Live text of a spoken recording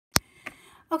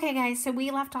Okay, guys, so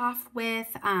we left off with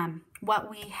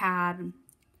what we had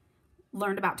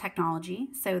learned about technology.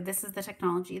 So this is the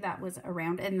technology that was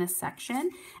around in this section.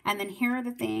 And then here are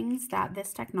the things that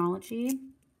this technology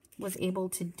was able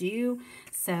to do.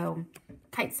 So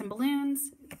kites and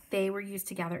balloons, they were used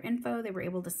to gather info. They were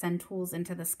able to send tools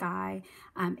into the sky.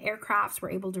 Aircrafts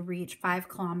were able to reach 5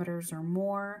 kilometers or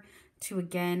more to,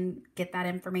 again, get that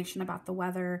information about the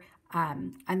weather.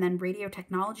 And then radio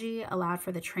technology allowed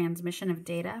for the transmission of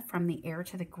data from the air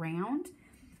to the ground.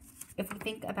 If we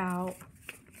think about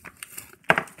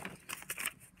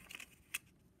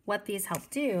what these help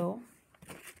do,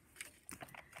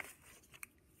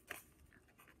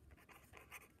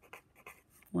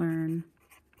 learn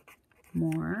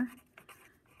more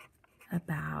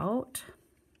about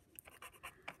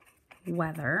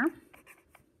weather.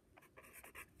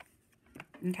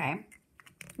 Okay.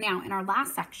 Now, in our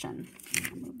last section,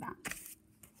 I'll move that.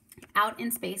 Out in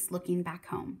space, looking back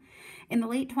home. In the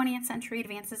late 20th century,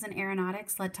 advances in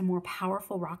aeronautics led to more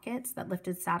powerful rockets that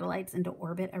lifted satellites into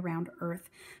orbit around Earth.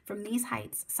 From these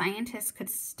heights, scientists could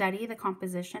study the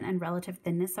composition and relative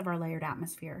thinness of our layered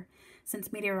atmosphere.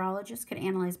 Since meteorologists could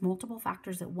analyze multiple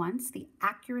factors at once, the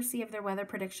accuracy of their weather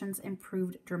predictions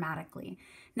improved dramatically.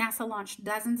 NASA launched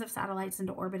dozens of satellites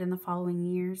into orbit in the following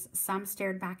years. Some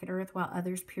stared back at Earth while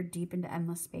others peered deep into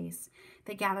endless space.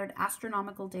 They gathered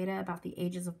astronomical data about the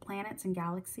ages of planets and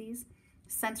galaxies.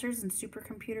 Sensors and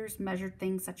supercomputers measured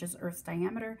things such as Earth's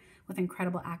diameter with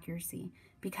incredible accuracy.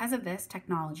 Because of this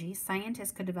technology,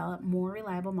 scientists could develop more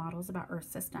reliable models about Earth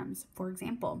systems. For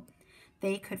example,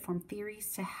 they could form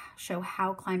theories to show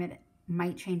how climate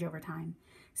might change over time.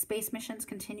 Space missions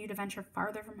continue to venture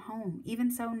farther from home.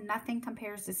 Even so, nothing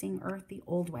compares to seeing Earth the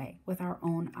old way, with our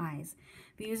own eyes.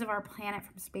 Views of our planet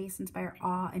from space inspire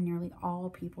awe in nearly all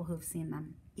people who have seen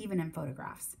them, even in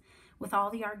photographs. With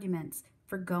all the arguments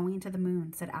for going to the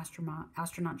moon, said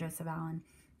astronaut Joseph Allen,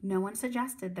 no one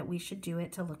suggested that we should do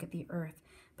it to look at the Earth,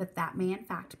 but that may in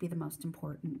fact be the most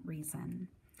important reason.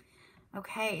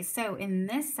 Okay, so in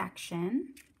this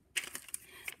section,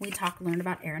 we learned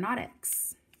about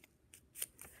aeronautics.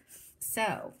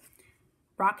 So,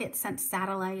 rockets sent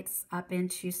satellites up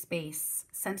into space.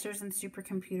 Sensors and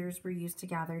supercomputers were used to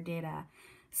gather data.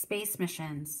 Space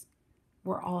missions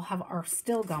are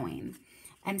still going.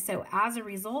 And so as a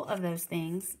result of those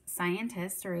things,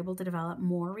 scientists are able to develop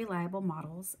more reliable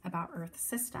models about Earth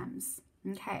systems.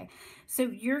 Okay, so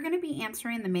you're going to be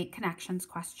answering the Make Connections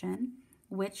question,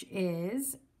 which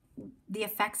is the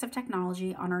effects of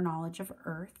technology on our knowledge of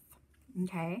Earth.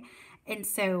 Okay, and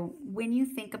so when you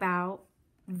think about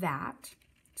that,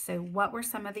 so what were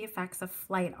some of the effects of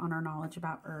flight on our knowledge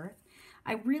about Earth?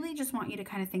 I really just want you to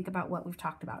kind of think about what we've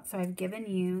talked about. So I've given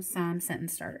you some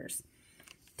sentence starters.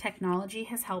 Technology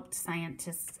has helped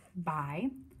scientists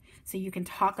by. So you can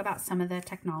talk about some of the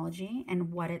technology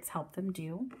and what it's helped them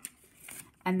do.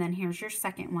 And then here's your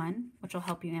second one, which will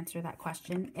help you answer that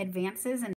question. Advances in